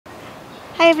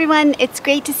Hi everyone, it's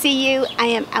great to see you. I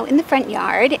am out in the front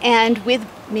yard and with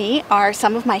me are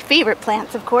some of my favorite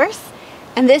plants, of course.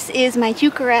 And this is my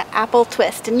heuchera apple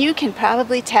twist, and you can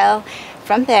probably tell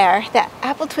from there that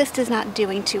apple twist is not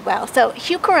doing too well. So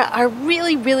heuchera are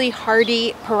really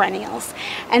hardy perennials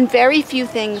and very few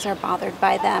things are bothered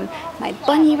by them. My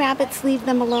bunny rabbits leave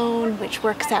them alone, which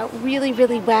works out really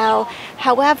well.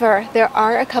 However, there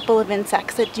are a couple of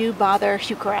insects that do bother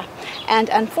heuchera, and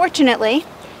unfortunately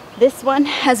this one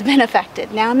has been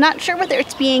affected. Now I'm not sure whether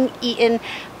it's being eaten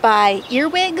by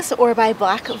earwigs or by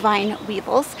black vine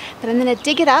weevils, but I'm going to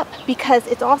dig it up because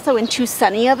it's also in too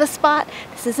sunny of a spot.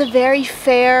 This is a very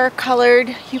fair colored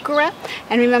heuchera,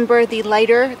 and remember, the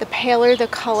lighter, the paler the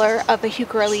color of a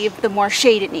heuchera leaf, the more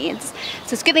shade it needs.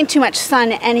 So it's getting too much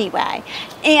sun anyway,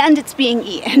 and it's being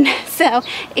eaten, so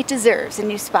it deserves a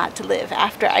new spot to live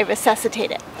after I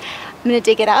resuscitate it. I'm going to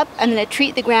dig it up. I'm going to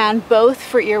treat the ground both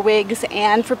for earwigs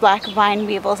and for black vine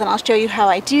weevils, and I'll show you how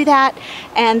I do that,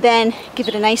 and then give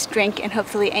it a nice drink and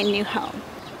hopefully a new home.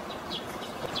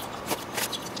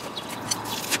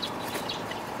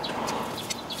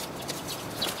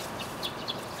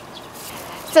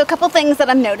 So a couple things that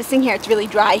I'm noticing here. It's really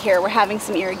dry here. We're having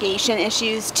some irrigation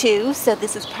issues too, so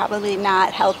this is probably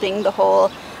not helping the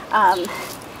whole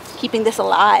keeping this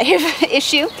alive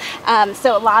issue.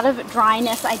 So a lot of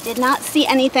dryness. I did not see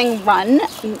anything run,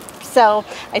 so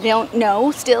I don't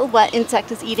know still what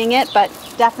insect is eating it, but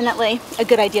definitely a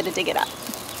good idea to dig it up.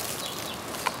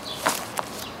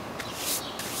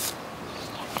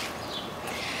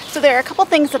 So there are a couple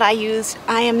things that I use.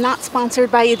 I am not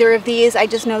sponsored by either of these. I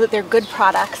just know that they're good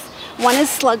products. One is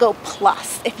Sluggo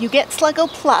Plus. If you get Sluggo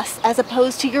Plus as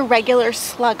opposed to your regular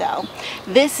Sluggo,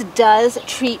 this does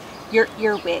treat your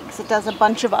earwigs. It does a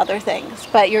bunch of other things,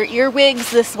 but your earwigs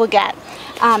this will get.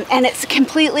 And it's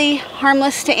completely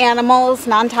harmless to animals,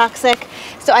 non-toxic.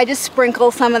 So I just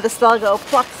sprinkle some of the Sluggo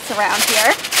Plus around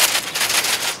here.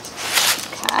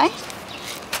 Okay.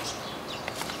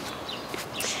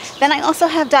 Then I also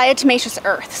have diatomaceous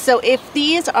earth. So if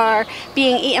these are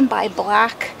being eaten by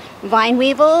black vine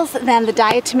weevils, then the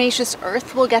diatomaceous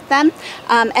earth will get them.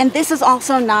 And this is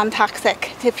also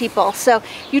non-toxic to people. So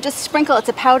you just sprinkle, it's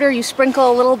a powder, you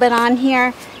sprinkle a little bit on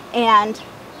here and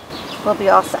we'll be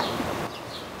all set.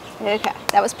 Okay,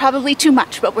 that was probably too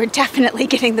much, but we're definitely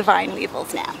getting the vine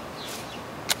weevils now.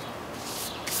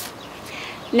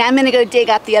 Now I'm gonna go dig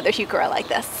up the other heuchera like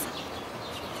this.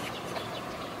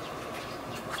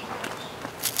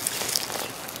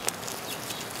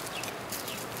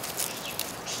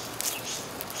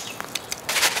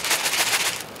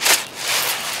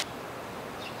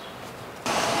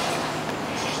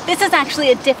 This is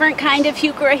actually a different kind of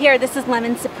heuchera here. This is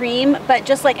Lemon Supreme, but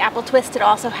just like apple twist, it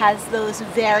also has those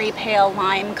very pale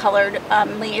lime colored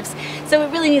leaves. So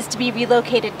it really needs to be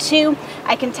relocated too.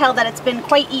 I can tell that it's been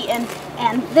quite eaten,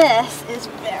 and this is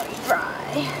very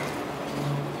dry.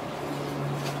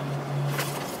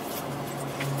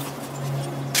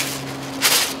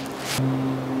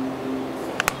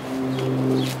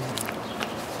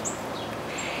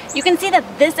 You can see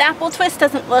that this apple twist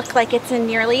doesn't look like it's in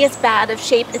nearly as bad of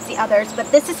shape as the others, but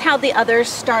this is how the others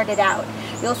started out.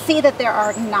 You'll see that there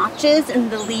are notches in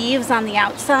the leaves on the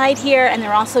outside here, and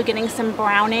they're also getting some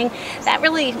browning. That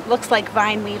really looks like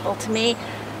vine weevil to me.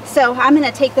 So I'm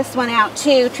going to take this one out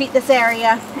too, treat this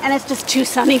area, and it's just too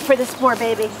sunny for this poor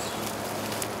baby.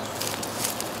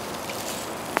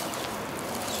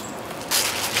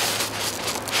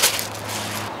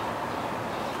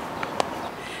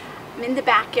 I'm in the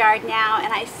backyard now,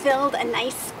 and I filled a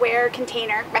nice square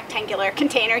container, rectangular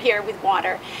container here with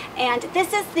water. And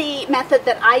this is the method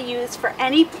that I use for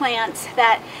any plants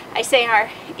that I say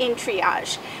are in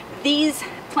triage. These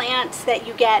plants that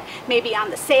you get maybe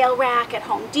on the sale rack at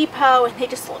Home Depot and they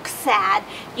just look sad,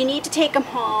 you need to take them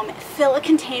home, fill a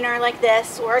container like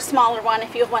this, or a smaller one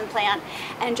if you have one plant,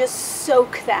 and just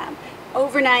soak them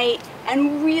overnight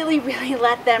and really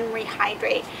let them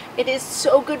rehydrate. It is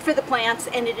so good for the plants,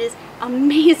 and it is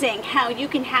amazing how you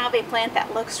can have a plant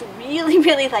that looks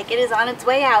really like it is on its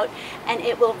way out and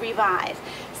it will revive.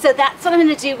 So that's what I'm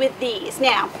going to do with these.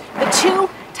 Now, the two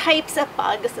types of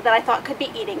bugs that I thought could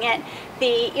be eating it,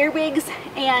 the earwigs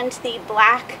and the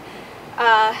black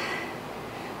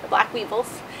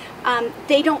weevils,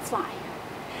 they don't fly.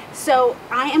 So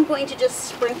I am going to just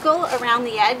sprinkle around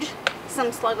the edge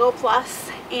some Sluggo Plus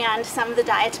and some of the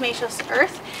diatomaceous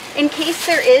earth in case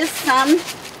there is some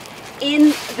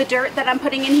in the dirt that I'm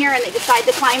putting in here and they decide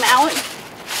to climb out.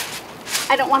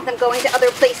 I don't want them going to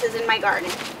other places in my garden.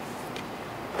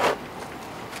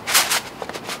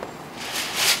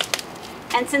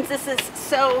 And since this is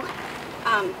so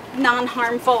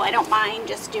non-harmful. I don't mind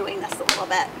just doing this a little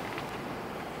bit.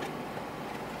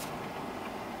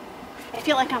 I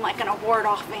feel like I'm like going to ward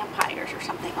off vampires or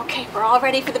something. Okay, we're all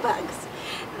ready for the bugs.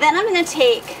 Then I'm going to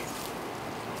take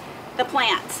the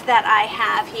plants that I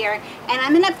have here and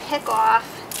I'm going to pick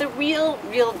off the real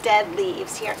dead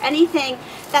leaves here. Anything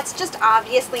that's just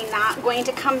obviously not going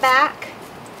to come back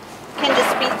can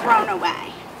just be thrown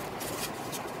away.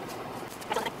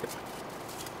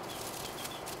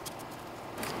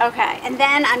 Okay, and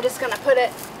then I'm just going to put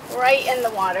it right in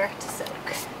the water to soak.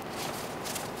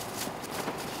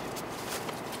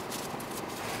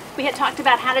 We had talked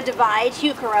about how to divide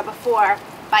heuchera before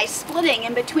by splitting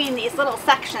in between these little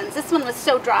sections. This one was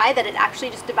so dry that it actually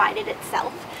just divided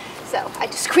itself. So I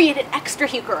just created extra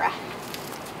heuchera.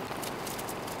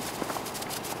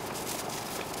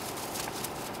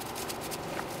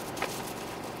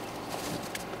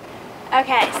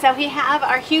 Okay, so we have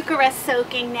our heuchera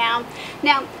soaking now.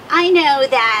 Now, I know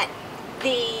that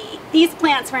these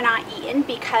plants were not eaten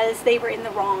because they were in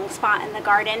the wrong spot in the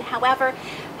garden. However,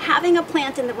 having a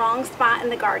plant in the wrong spot in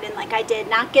the garden, like I did,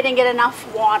 not getting it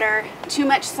enough water, too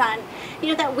much sun, you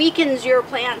know, that weakens your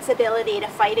plant's ability to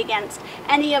fight against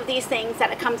any of these things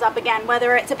that it comes up again,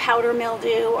 whether it's a powder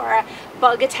mildew or a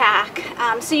bug attack.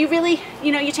 So you really,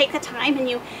 you know, you take the time and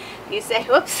you say,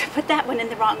 whoops, put that one in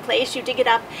the wrong place, you dig it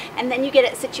up, and then you get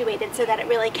it situated so that it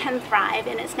really can thrive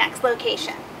in its next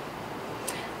location.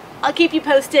 I'll keep you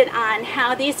posted on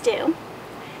how these do.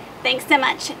 Thanks so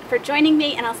much for joining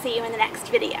me, and I'll see you in the next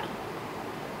video.